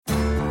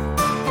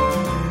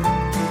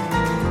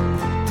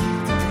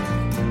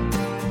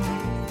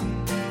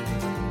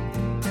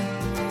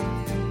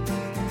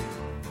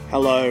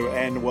Hello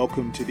and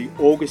welcome to the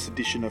August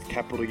edition of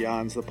Capital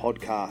Yarns, the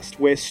podcast,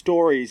 where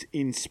stories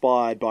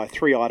inspired by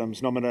 3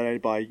 items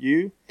nominated by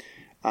you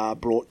are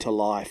brought to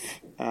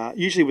life,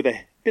 usually with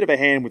a bit of a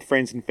hand with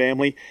friends and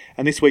family,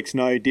 and this week's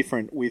no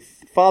different.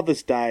 With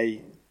Father's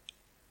Day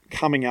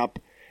coming up,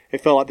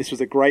 it felt like this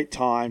was a great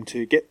time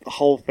to get the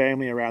whole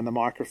family around the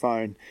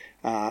microphone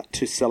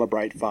to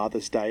celebrate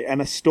Father's Day.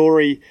 And a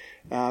story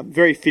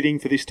very fitting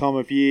for this time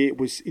of year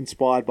was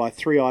inspired by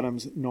 3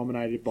 items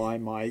nominated by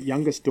my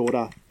youngest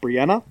daughter,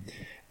 Brianna,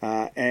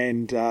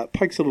 and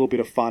pokes a little bit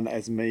of fun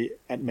at me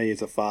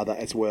as a father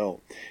as well.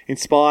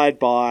 Inspired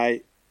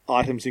by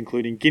items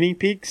including guinea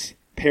pigs,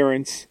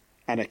 parents,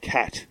 and a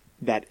cat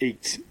that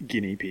eats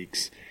guinea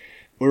pigs.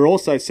 We're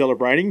also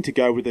celebrating, to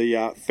go with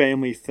the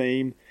family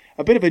theme,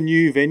 a bit of a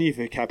new venue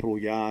for Capital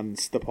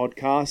Yarns, the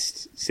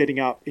podcast, setting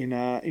up in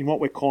what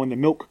we're calling the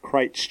Milk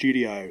Crate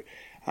Studio.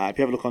 If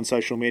you have a look on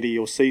social media,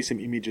 you'll see some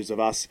images of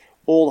us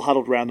all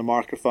huddled around the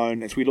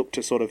microphone as we look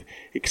to sort of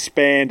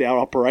expand our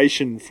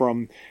operation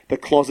from the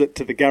closet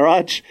to the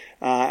garage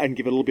and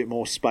give it a little bit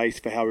more space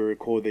for how we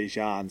record these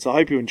yarns. I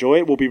hope you enjoy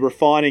it. We'll be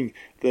refining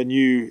the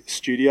new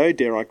studio,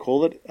 dare I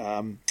call it,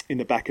 in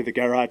the back of the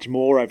garage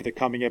more over the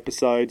coming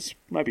episodes.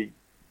 Maybe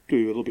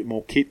do a little bit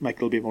more kit, make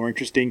it a little bit more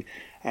interesting,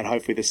 and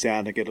hopefully the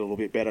sound will get a little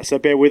bit better. So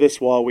bear with us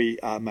while we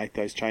make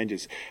those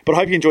changes. But I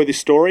hope you enjoyed this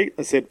story.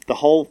 As I said, the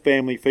whole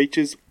family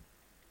features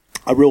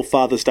a real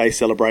Father's Day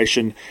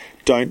celebration.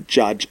 Don't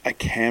judge a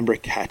Canberra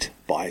cat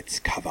by its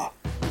cover.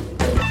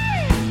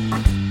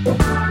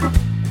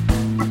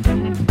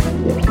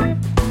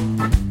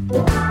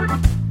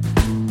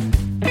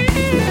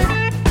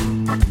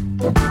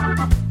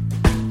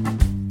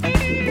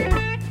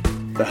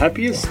 The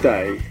happiest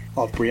day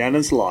of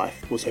Brianna's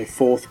life was her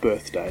 4th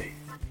birthday.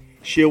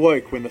 She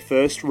awoke when the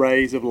first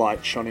rays of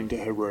light shone into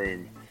her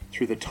room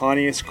through the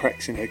tiniest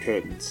cracks in her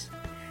curtains.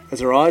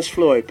 As her eyes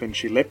flew open,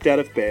 she leapt out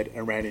of bed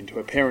and ran into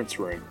her parents'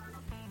 room.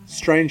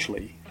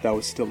 Strangely, they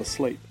were still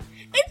asleep.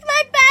 It's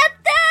my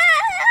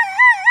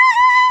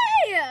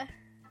birthday!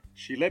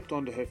 She leapt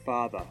onto her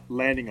father,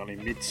 landing on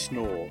him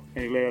mid-snore,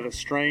 and he let out a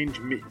strange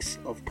mix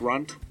of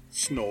grunt,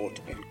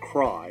 snort, and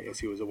cry as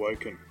he was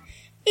awoken.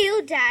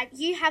 Ew, Dad,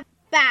 you have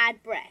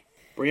bad breath.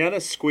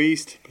 Brianna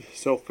squeezed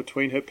herself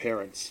between her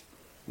parents.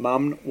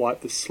 Mum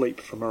wiped the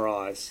sleep from her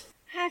eyes.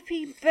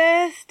 Happy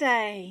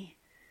birthday!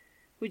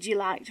 Would you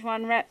like to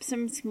unwrap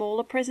some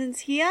smaller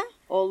presents here,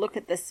 or look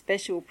at the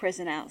special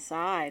present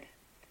outside?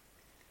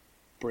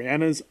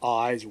 Brianna's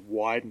eyes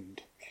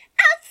widened.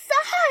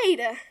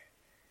 Outside!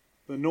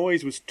 The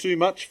noise was too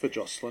much for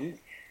Jocelyn,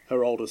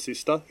 her older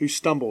sister, who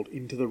stumbled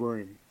into the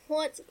room.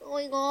 What's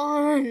going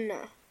on?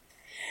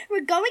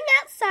 We're going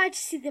outside to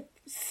see the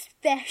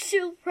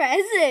special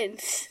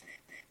present.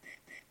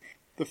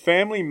 The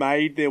family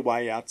made their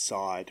way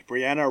outside,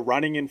 Brianna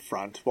running in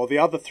front, while the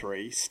other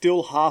 3,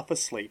 still half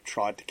asleep,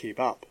 tried to keep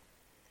up.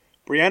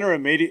 Brianna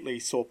immediately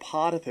saw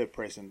part of her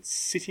present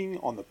sitting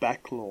on the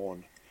back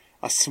lawn,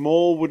 a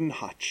small wooden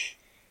hutch.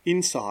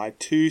 Inside,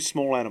 2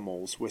 small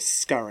animals were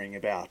scurrying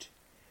about.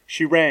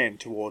 She ran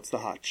towards the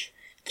hutch.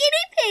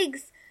 Guinea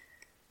pigs!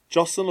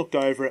 Jocelyn looked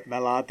over at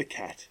Mallard the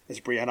cat as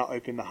Brianna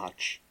opened the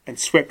hutch and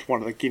swept one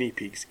of the guinea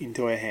pigs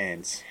into her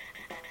hands.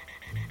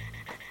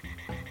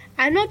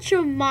 I'm not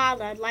sure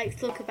Mallard likes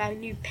to look at our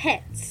new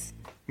pets.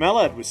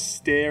 Mallard was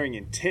staring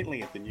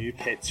intently at the new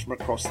pets from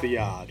across the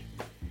yard.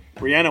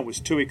 Brianna was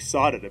too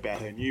excited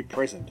about her new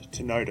present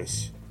to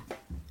notice.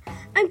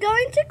 I'm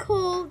going to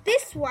call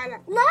this one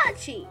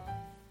Larchie.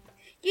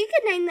 You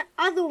can name the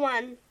other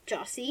one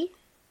Jossie.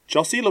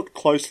 Jossie looked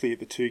closely at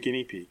the 2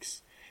 guinea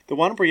pigs. The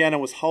one Brianna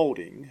was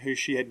holding, who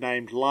she had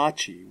named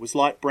Larchie, was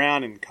light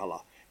brown in colour,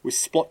 with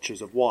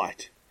splotches of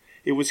white.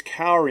 It was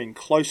cowering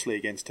closely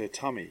against her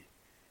tummy.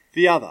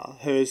 The other,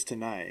 hers to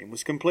name,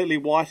 was completely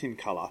white in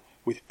colour,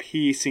 with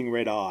piercing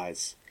red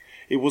eyes.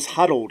 It was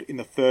huddled in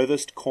the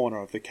furthest corner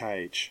of the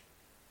cage.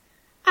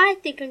 I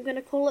think I'm going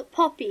to call it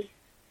Poppy.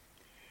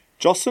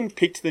 Jocelyn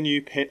picked the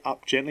new pet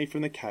up gently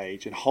from the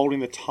cage and holding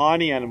the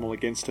tiny animal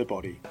against her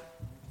body.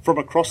 From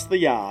across the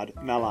yard,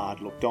 Mallard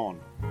looked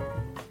on.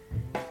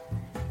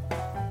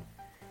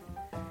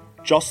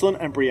 Jocelyn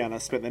and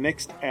Brianna spent the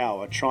next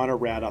hour trying to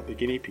round up the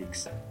guinea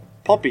pigs.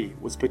 Poppy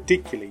was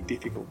particularly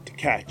difficult to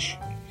catch.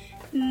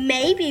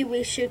 Maybe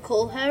we should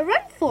call her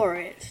Run For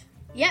It.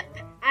 Yep,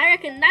 I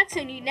reckon that's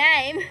her new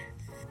name.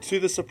 To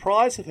the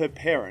surprise of her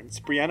parents,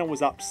 Brianna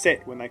was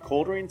upset when they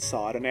called her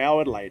inside an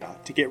hour later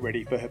to get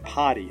ready for her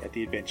party at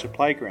the adventure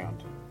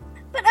playground.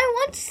 But I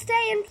want to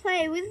stay and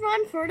play with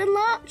Run For It and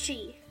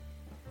Larchie.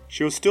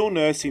 She was still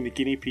nursing the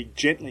guinea pig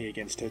gently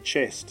against her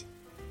chest.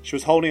 She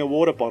was holding a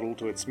water bottle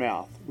to its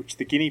mouth, which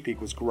the guinea pig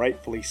was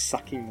gratefully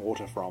sucking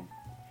water from.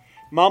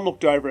 Mum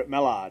looked over at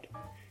Mallard.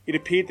 It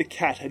appeared the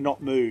cat had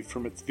not moved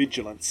from its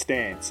vigilant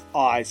stance,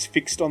 eyes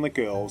fixed on the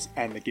girls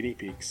and the guinea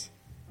pigs.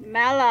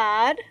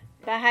 Mallard,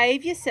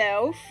 behave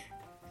yourself.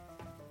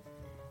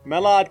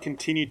 Mallard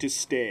continued to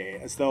stare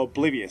as though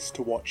oblivious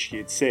to what she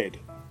had said.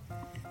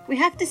 We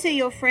have to see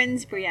your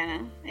friends,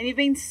 Brianna, and you've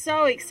been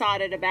so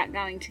excited about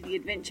going to the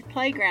adventure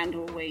playground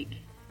all week.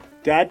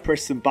 Dad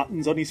pressed some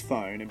buttons on his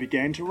phone and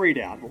began to read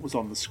out what was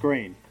on the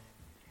screen.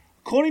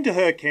 According to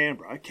Her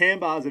Canberra,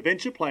 Canberra's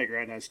adventure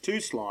playground has 2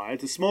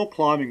 slides, a small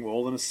climbing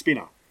wall and a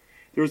spinner.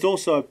 There is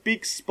also a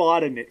big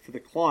spider net for the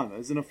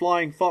climbers and a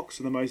flying fox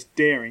for the most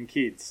daring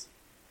kids.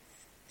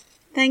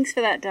 Thanks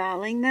for that,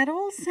 darling. That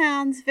all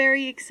sounds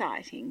very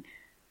exciting.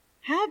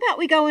 How about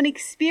we go and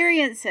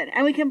experience it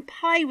and we can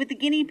play with the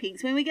guinea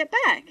pigs when we get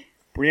back?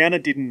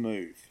 Brianna didn't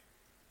move.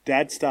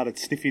 Dad started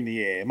sniffing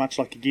the air, much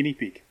like a guinea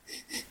pig.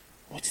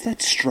 What's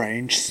that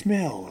strange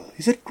smell?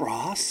 Is it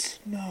grass?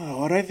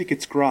 No, I don't think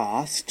it's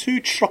grass. Too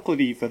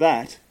chocolatey for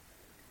that.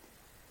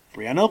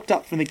 Brianna looked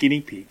up from the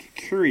guinea pig,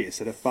 curious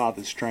at her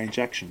father's strange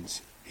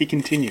actions. He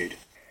continued.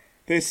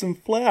 There's some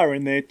flour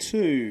in there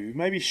too.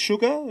 Maybe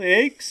sugar?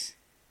 Eggs?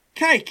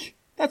 Cake!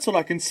 That's what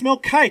I can smell.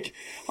 Cake!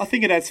 I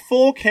think it has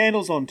 4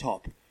 candles on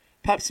top.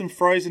 Perhaps some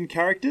frozen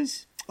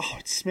characters? Oh,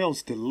 it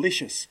smells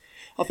delicious.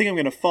 I think I'm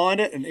going to find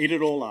it and eat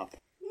it all up.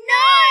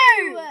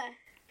 No!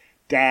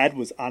 Dad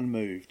was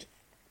unmoved.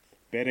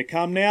 Better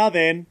come now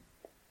then.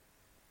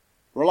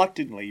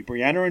 Reluctantly,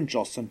 Brianna and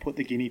Jocelyn put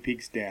the guinea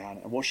pigs down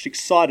and watched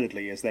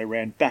excitedly as they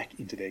ran back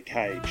into their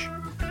cage.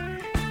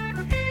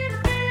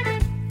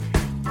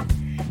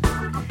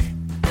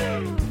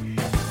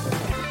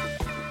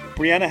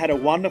 Brianna had a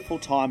wonderful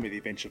time at the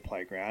adventure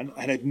playground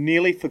and had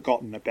nearly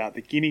forgotten about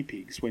the guinea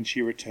pigs when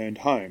she returned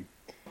home.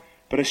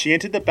 But as she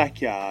entered the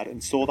backyard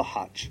and saw the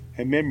hutch,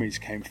 her memories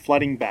came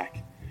flooding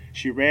back.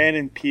 She ran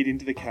and peered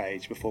into the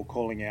cage before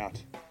calling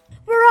out.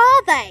 Where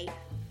are they?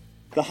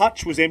 The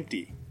hutch was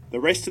empty. The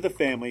rest of the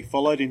family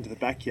followed into the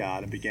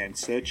backyard and began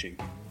searching.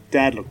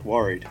 Dad looked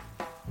worried.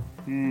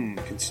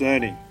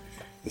 Concerning.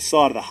 The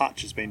side of the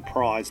hutch has been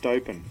prized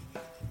open.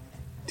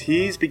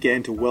 Tears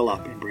began to well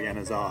up in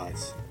Brianna's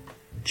eyes.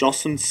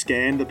 Jocelyn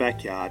scanned the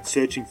backyard,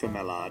 searching for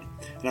Mallard,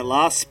 and at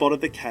last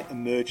spotted the cat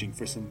emerging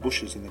from some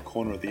bushes in the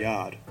corner of the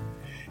yard.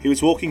 He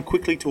was walking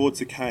quickly towards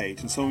the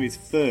cage, and some of his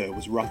fur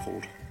was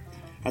ruffled.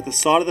 At the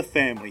sight of the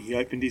family, he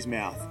opened his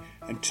mouth,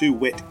 and 2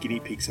 wet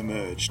guinea pigs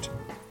emerged.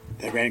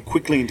 They ran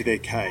quickly into their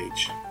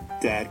cage.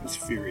 Dad was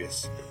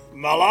furious.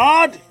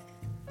 Mallard!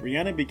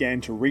 Brianna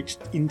began to reach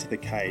into the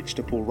cage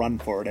to pull Run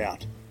for it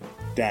out.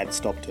 Dad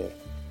stopped her.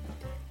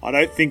 I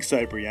don't think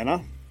so,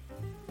 Brianna.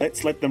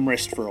 Let's let them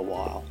rest for a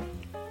while.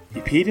 He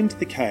peered into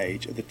the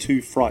cage at the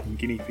 2 frightened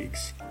guinea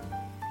pigs.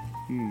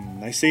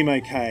 They seem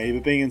okay,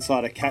 but being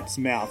inside a cat's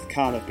mouth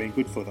can't have been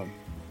good for them.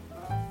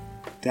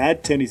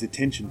 Dad turned his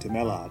attention to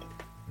Mallard.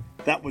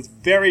 That was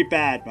very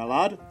bad,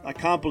 Mallard. I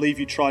can't believe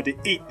you tried to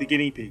eat the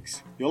guinea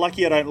pigs. You're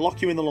lucky I don't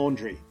lock you in the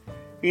laundry.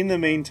 In the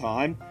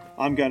meantime,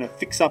 I'm going to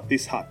fix up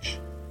this hutch.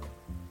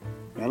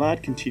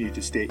 Mallard continued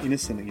to stare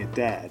innocently at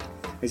Dad,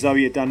 as though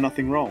he had done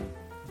nothing wrong.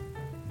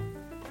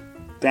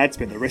 Dad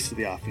spent the rest of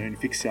the afternoon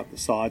fixing up the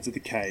sides of the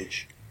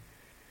cage.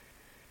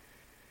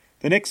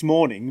 The next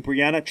morning,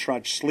 Brianna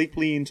trudged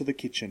sleepily into the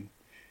kitchen.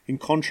 In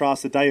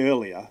contrast, the day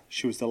earlier,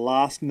 she was the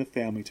last in the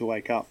family to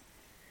wake up.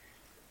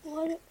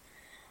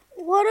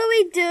 What are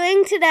we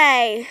doing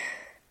today?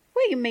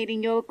 We're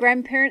meeting your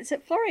grandparents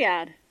at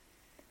Floriade.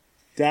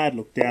 Dad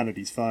looked down at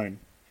his phone.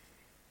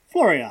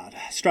 Floriade,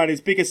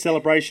 Australia's biggest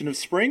celebration of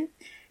spring.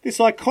 This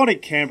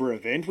iconic Canberra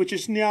event, which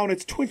is now in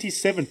its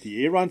 27th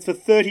year, runs for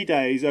 30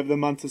 days over the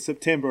months of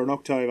September and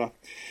October.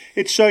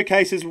 It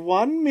showcases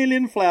 1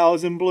 million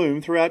flowers in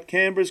bloom throughout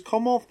Canberra's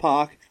Commonwealth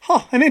Park,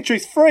 and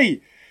entry's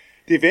free.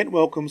 The event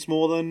welcomes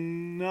more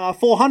than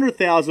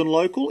 400,000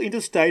 local,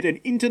 interstate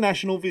and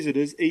international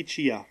visitors each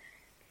year.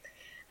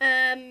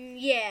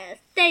 Yeah,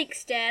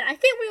 thanks, Dad. I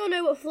think we all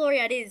know what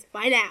Floriade is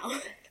by now.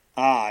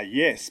 Ah,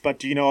 yes, but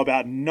do you know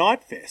about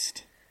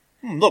Nightfest?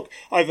 Look,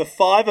 over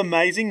 5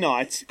 amazing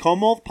nights,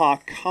 Commonwealth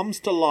Park comes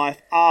to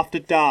life after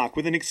dark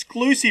with an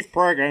exclusive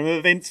program of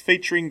events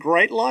featuring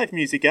great live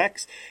music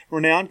acts,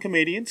 renowned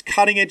comedians,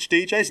 cutting-edge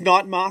DJs,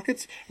 night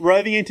markets,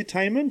 roving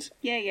entertainment.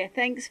 Yeah,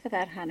 thanks for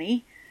that,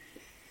 honey.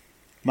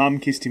 Mum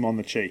kissed him on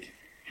the cheek.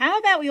 How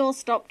about we all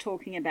stop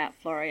talking about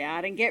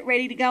Floriade and get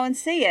ready to go and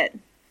see it?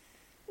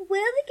 Will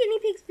the guinea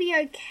pigs be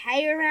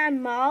okay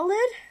around Marlin?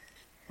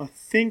 I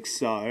think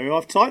so.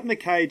 I've tightened the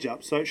cage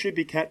up so it should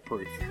be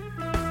cat-proof.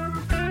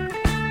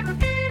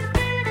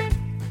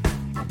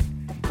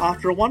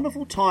 After a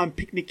wonderful time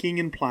picnicking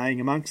and playing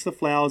amongst the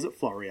flowers at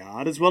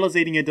Floriade, as well as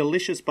eating a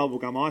delicious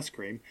bubblegum ice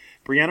cream,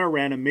 Brianna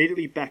ran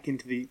immediately back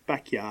into the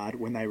backyard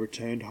when they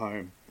returned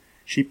home.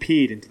 She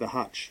peered into the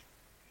hutch.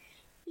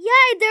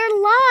 Yay, they're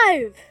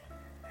alive!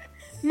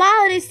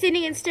 Marlin is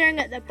sitting and staring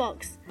at the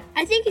box.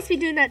 I think he's been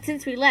doing that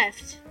since we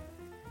left.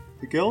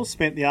 The girls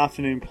spent the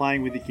afternoon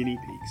playing with the guinea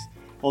pigs,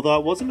 although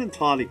it wasn't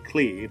entirely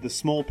clear if the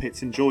small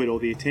pets enjoyed all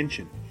the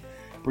attention.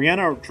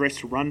 Brianna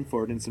dressed Run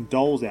for it in some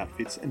doll's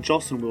outfits, and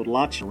Jocelyn wheeled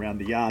Larchy around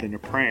the yard in a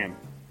pram.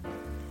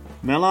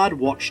 Mallard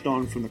watched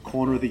on from the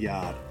corner of the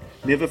yard,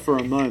 never for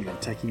a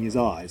moment taking his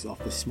eyes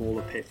off the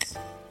smaller pets.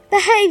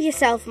 Behave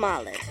yourself,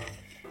 Marlin.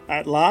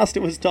 At last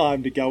it was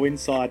time to go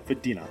inside for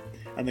dinner,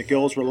 and the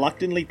girls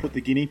reluctantly put the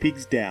guinea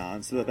pigs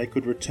down so that they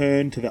could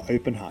return to the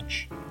open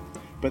hutch.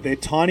 But their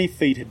tiny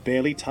feet had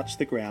barely touched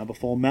the ground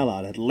before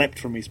Mallard had leapt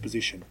from his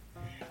position.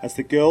 As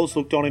the girls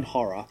looked on in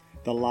horror,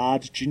 the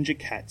large ginger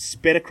cat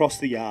sped across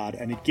the yard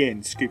and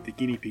again scooped the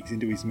guinea pigs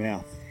into his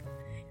mouth.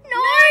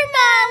 No,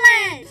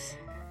 Marlin!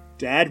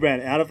 Dad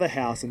ran out of the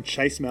house and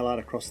chased Mallard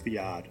across the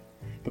yard.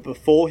 But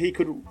before he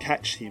could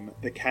catch him,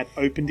 the cat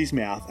opened his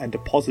mouth and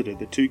deposited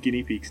the 2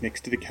 guinea pigs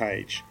next to the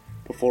cage,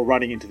 before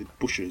running into the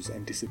bushes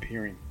and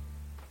disappearing.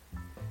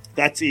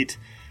 "That's it.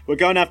 We're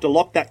going to have to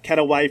lock that cat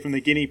away from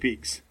the guinea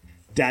pigs,"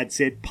 Dad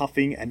said,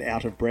 puffing and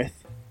out of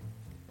breath.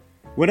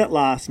 When at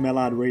last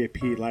Mallard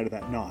reappeared later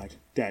that night,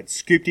 Dad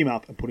scooped him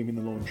up and put him in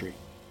the laundry.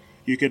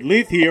 "You can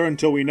live here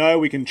until we know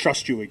we can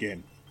trust you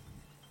again."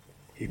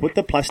 He put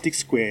the plastic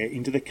square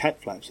into the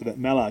cat flap so that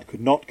Mallard could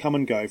not come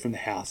and go from the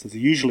house as he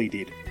usually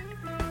did.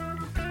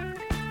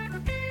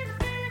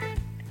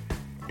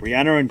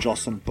 Brianna and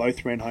Jocelyn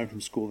both ran home from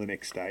school the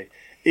next day,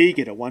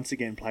 eager to once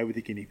again play with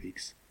the guinea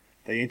pigs.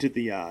 They entered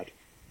the yard.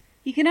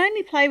 You can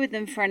only play with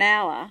them for an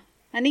hour.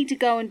 I need to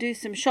go and do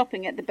some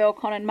shopping at the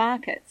Belconnen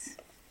markets.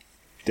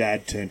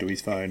 Dad turned to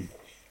his phone.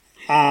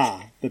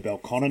 The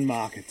Belconnen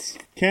markets.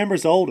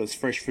 Canberra's oldest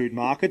fresh food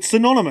market,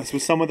 synonymous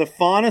with some of the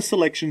finest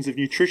selections of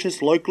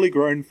nutritious locally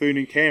grown food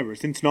in Canberra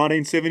since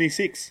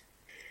 1976.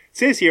 It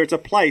says here it's a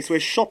place where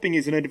shopping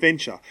is an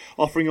adventure,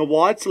 offering a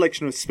wide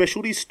selection of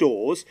specialty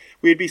stores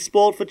where you'd be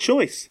spoiled for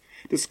choice,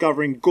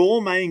 discovering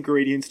gourmet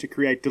ingredients to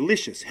create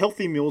delicious,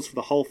 healthy meals for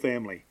the whole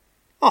family.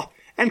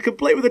 And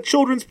complete with a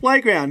children's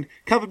playground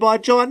covered by a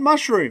giant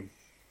mushroom.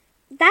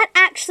 That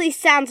actually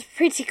sounds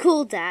pretty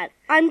cool, Dad.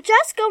 I'm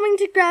just going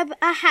to grab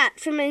a hat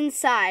from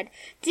inside.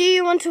 Do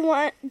you want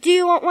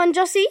one,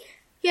 Jossie?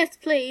 Yes,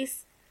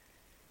 please.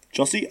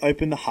 Jossie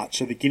opened the hutch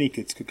so the guinea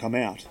pigs could come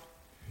out.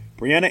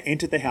 Brianna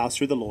entered the house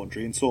through the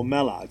laundry and saw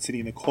Mallard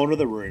sitting in the corner of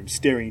the room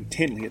staring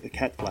intently at the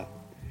cat flap.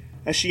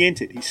 As she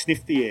entered, he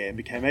sniffed the air and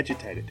became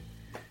agitated.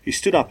 He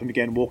stood up and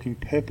began walking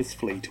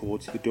purposefully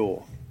towards the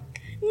door.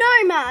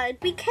 No, Mallard,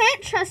 we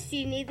can't trust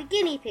you near the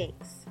guinea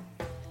pigs.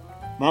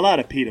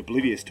 Mallard appeared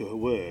oblivious to her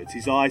words,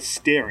 his eyes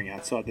staring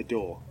outside the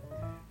door.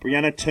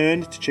 Brianna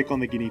turned to check on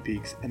the guinea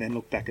pigs and then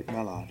looked back at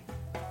Mallard.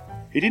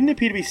 He didn't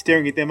appear to be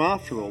staring at them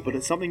after all, but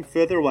at something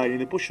further away in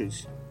the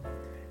bushes.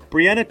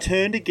 Brianna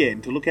turned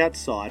again to look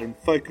outside and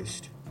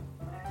focused.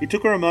 It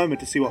took her a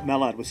moment to see what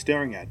Mallard was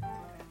staring at.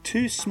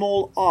 2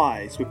 small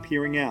eyes were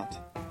peering out.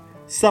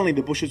 Suddenly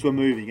the bushes were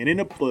moving, and in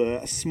a blur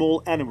a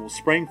small animal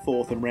sprang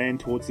forth and ran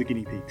towards the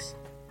guinea pigs.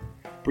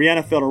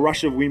 Brianna felt a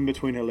rush of wind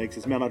between her legs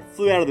as Mallard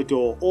flew out of the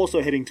door,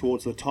 also heading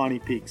towards the tiny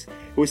pigs,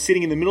 who were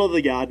sitting in the middle of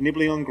the yard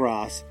nibbling on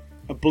grass,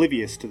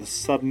 oblivious to the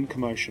sudden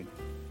commotion.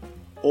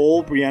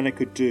 All Brianna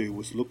could do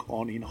was look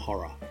on in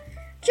horror.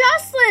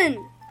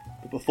 Jocelyn!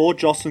 But before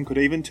Jocelyn could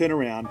even turn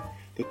around,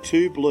 the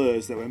 2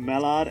 blurs that were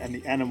Mallard and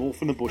the animal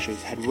from the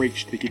bushes had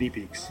reached the guinea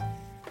pigs.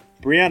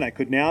 Brianna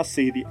could now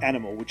see the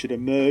animal which had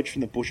emerged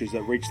from the bushes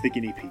that reached the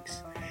guinea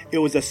pigs. It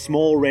was a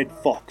small red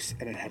fox,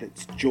 and it had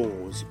its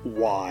jaws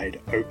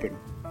wide open.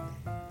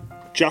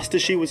 Just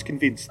as she was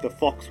convinced the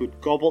fox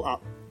would gobble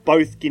up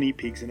both guinea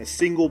pigs in a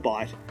single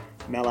bite,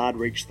 Mallard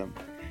reached them.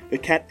 The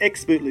cat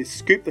expertly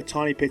scooped the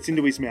tiny pets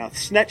into his mouth,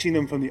 snatching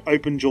them from the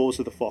open jaws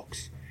of the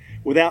fox.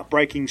 Without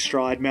breaking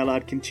stride,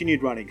 Mallard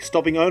continued running,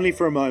 stopping only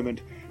for a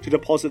moment to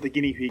deposit the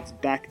guinea pigs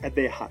back at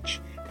their hutch,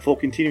 before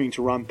continuing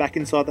to run back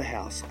inside the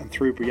house and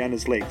through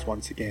Brianna's legs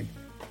once again.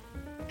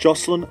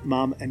 Jocelyn,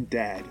 Mum and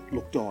Dad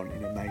looked on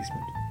in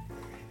amazement.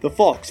 The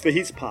fox, for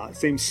his part,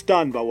 seemed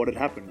stunned by what had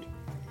happened.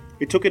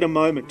 It took it a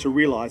moment to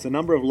realise a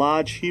number of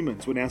large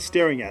humans were now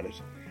staring at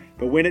it,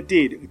 but when it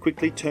did, it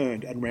quickly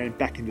turned and ran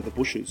back into the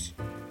bushes.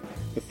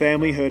 The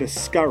family heard a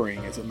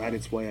scurrying as it made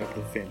its way over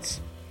the fence.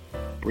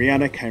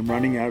 Brianna came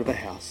running out of the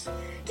house.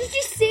 Did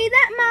you see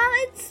that,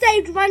 Marlin?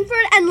 Saved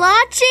Runford and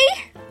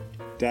Larchie?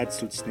 Dad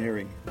stood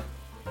staring.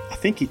 I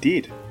think he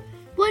did.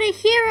 What a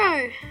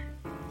hero!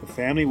 The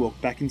family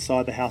walked back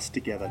inside the house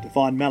together to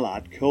find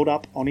Mallard curled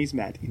up on his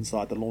mat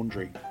inside the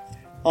laundry.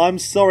 "I'm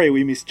sorry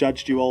we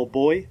misjudged you, old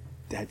boy,"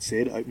 Dad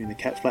said, opening the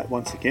cat flap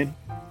once again.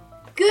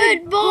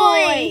 Good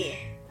boy!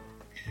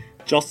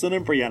 Jocelyn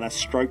and Brianna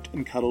stroked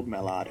and cuddled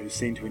Mallard, who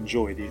seemed to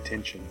enjoy the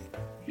attention.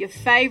 Your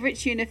favourite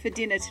tuna for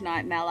dinner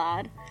tonight,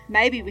 Mallard.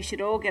 Maybe we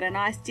should all get a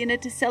nice dinner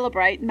to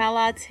celebrate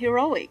Mallard's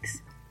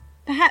heroics.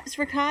 Perhaps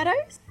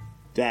Ricardo's?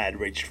 Dad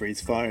reached for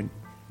his phone.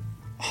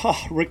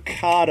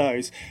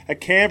 Ricardo's, a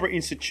Canberra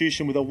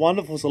institution with a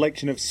wonderful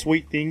selection of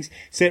sweet things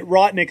set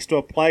right next to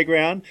a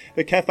playground.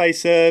 The cafe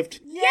served...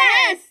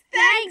 Yes!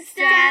 Thanks,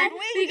 Dad!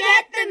 We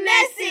get the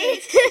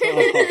message!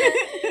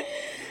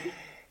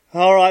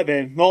 All right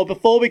then. Well,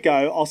 before we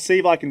go, I'll see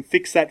if I can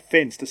fix that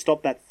fence to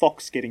stop that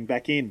fox getting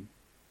back in.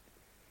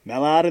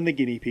 Mallard and the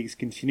guinea pigs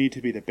continued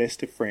to be the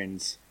best of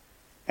friends,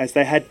 as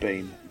they had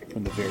been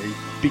from the very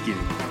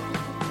beginning.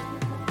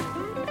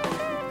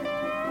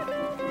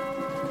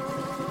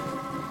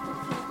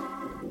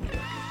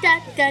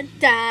 Dun, dun,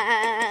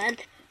 dun.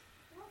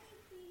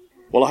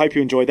 Well, I hope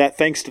you enjoyed that.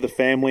 Thanks to the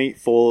family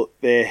for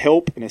their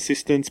help and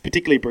assistance,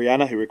 particularly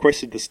Brianna, who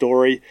requested the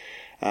story.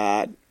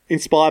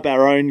 Inspired by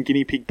our own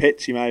guinea pig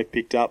pets you may have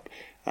picked up,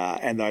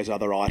 and those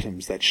other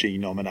items that she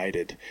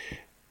nominated.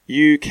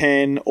 You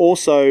can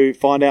also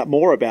find out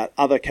more about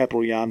other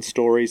Capital Yarns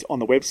stories on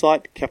the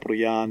website,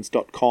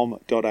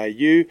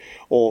 capitalyarns.com.au,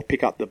 or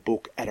pick up the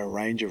book at a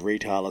range of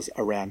retailers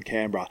around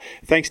Canberra.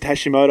 Thanks to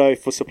Hashimoto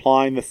for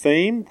supplying the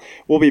theme.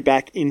 We'll be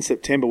back in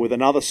September with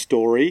another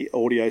story,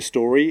 audio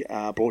story,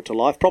 brought to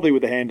life, probably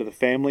with the hand of the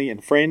family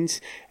and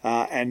friends,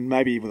 and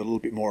maybe with a little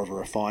bit more of a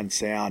refined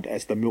sound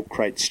as the Milk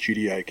Crate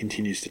studio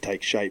continues to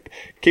take shape.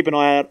 Keep an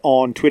eye out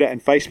on Twitter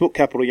and Facebook,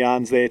 Capital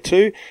Yarns there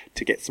too,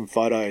 to get some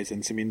photos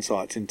and some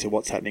insights into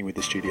what's happening with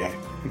the studio.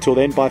 Until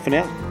then, bye for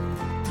now.